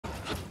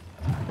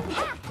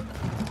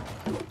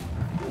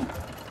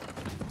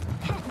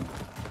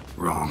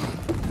Wrong.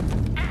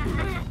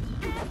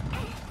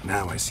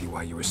 Now I see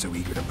why you were so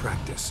eager to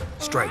practice.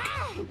 Strike.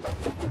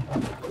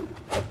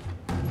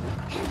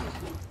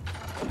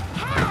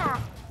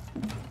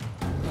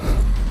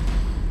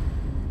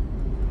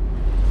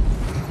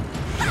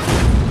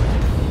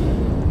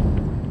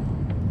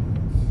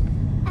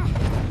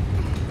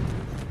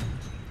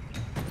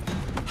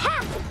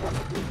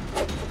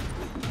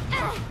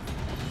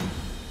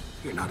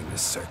 You're not in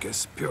this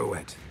circus.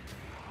 Pirouette.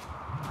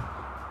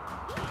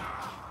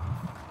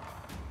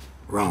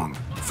 Wrong.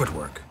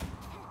 Footwork.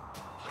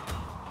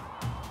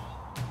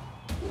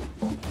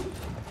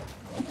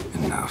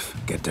 Enough.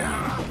 Get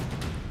down.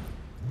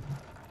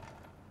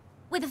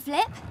 With a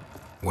flip?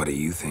 What do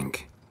you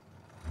think?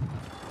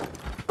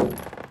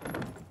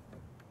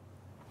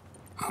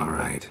 All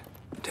right.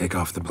 Take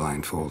off the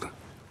blindfold.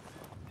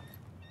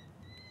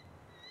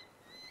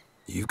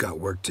 You've got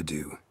work to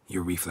do.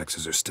 Your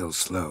reflexes are still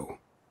slow.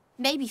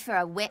 Maybe for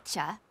a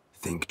witcher.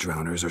 Think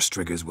drowners or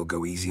striggers will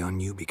go easy on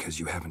you because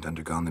you haven't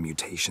undergone the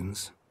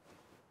mutations?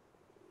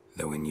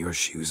 Though in your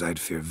shoes, I'd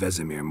fear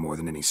Vesemir more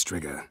than any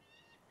strigger.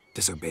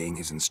 Disobeying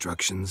his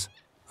instructions?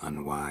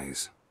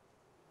 Unwise.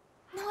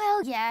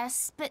 Well,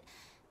 yes, but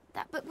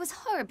that book was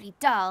horribly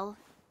dull.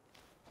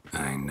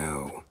 I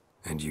know.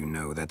 And you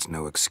know that's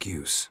no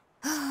excuse.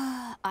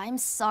 I'm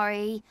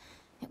sorry.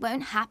 It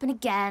won't happen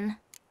again.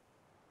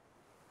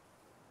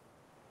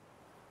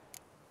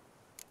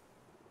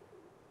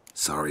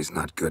 Sorry's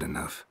not good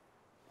enough.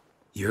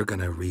 You're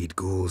gonna read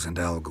Ghouls and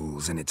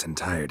Alghouls in its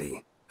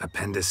entirety,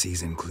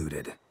 appendices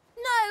included.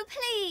 No,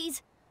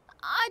 please!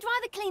 I'd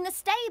rather clean the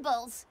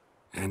stables.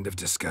 End of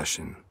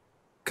discussion.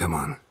 Come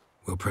on,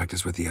 we'll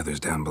practice with the others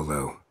down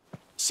below.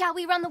 Shall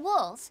we run the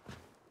walls?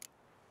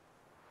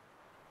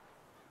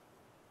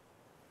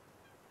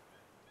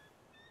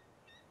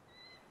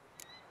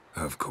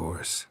 Of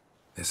course.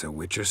 This a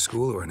Witcher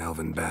school or an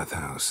elven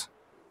bathhouse?